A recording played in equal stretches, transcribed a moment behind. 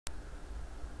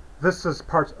This is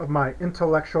part of my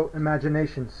Intellectual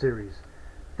Imagination series.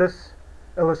 This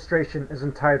illustration is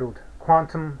entitled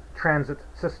Quantum Transit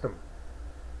System.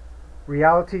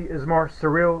 Reality is more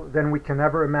surreal than we can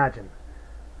ever imagine.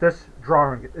 This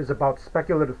drawing is about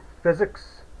speculative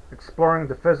physics, exploring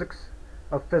the physics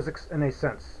of physics in a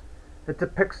sense. It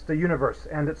depicts the universe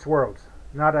and its worlds,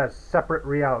 not as separate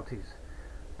realities,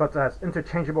 but as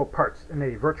interchangeable parts in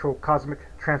a virtual cosmic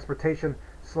transportation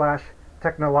 /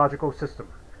 technological system.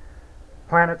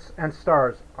 Planets and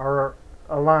stars are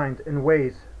aligned in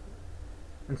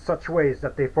such ways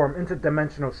that they form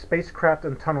interdimensional spacecraft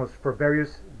and tunnels for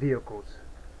various vehicles.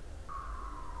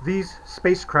 These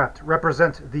spacecraft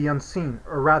represent the unseen,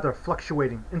 or rather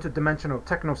fluctuating, interdimensional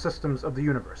technosystems of the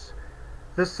universe.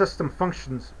 This system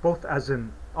functions both as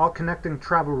an all-connecting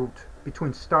travel route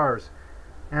between stars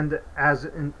and as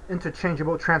an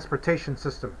interchangeable transportation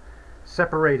system,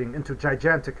 separating into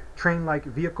gigantic train-like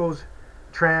vehicles,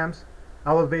 trams,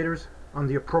 elevators on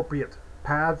the appropriate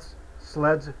paths,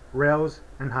 sleds, rails,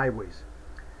 and highways.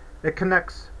 It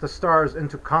connects the stars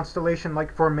into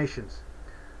constellation-like formations.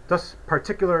 Thus,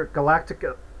 particular galactic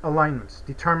alignments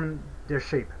determine their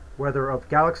shape, whether of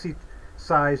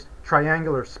galaxy-sized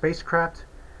triangular spacecraft,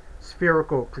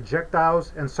 spherical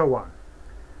projectiles, and so on.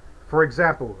 For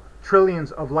example,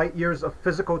 trillions of light-years of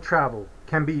physical travel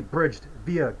can be bridged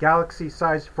via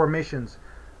galaxy-sized formations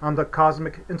on the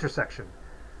cosmic intersection,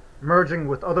 merging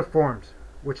with other forms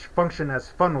which function as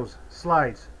funnels,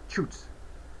 slides, chutes,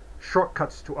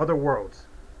 shortcuts to other worlds.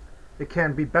 It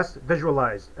can be best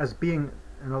visualized as being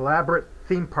an elaborate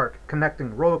theme park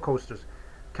connecting roller coasters,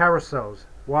 carousels,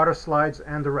 water slides,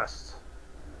 and the rest.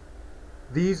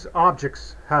 These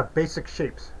objects have basic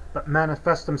shapes, but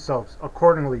manifest themselves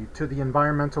accordingly to the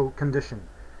environmental condition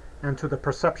and to the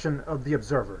perception of the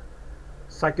observer.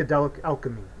 Psychedelic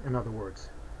alchemy, in other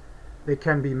words. They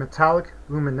can be metallic,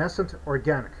 luminescent,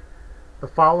 organic. The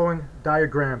following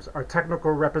diagrams are technical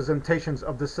representations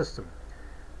of the system.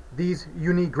 These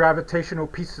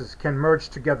unigravitational pieces can merge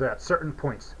together at certain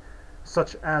points,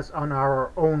 such as on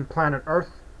our own planet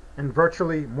Earth, and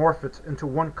virtually morph it into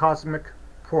one cosmic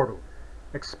portal,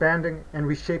 expanding and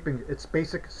reshaping its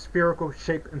basic spherical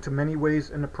shape into many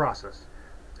ways in the process.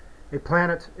 A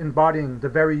planet embodying the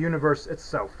very universe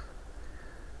itself.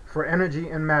 For energy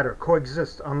and matter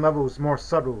coexist on levels more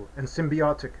subtle and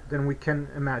symbiotic than we can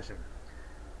imagine.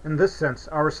 In this sense,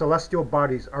 our celestial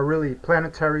bodies are really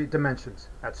planetary dimensions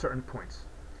at certain points.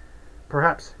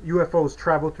 Perhaps UFOs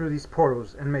travel through these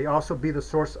portals and may also be the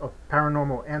source of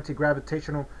paranormal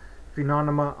anti-gravitational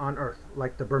phenomena on Earth,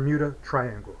 like the Bermuda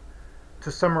Triangle.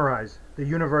 To summarize, the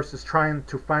universe is trying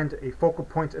to find a focal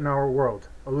point in our world,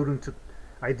 alluding to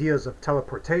ideas of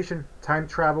teleportation, time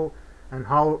travel, and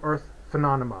hollow Earth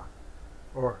phenomena,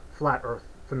 or flat Earth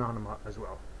phenomena as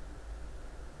well.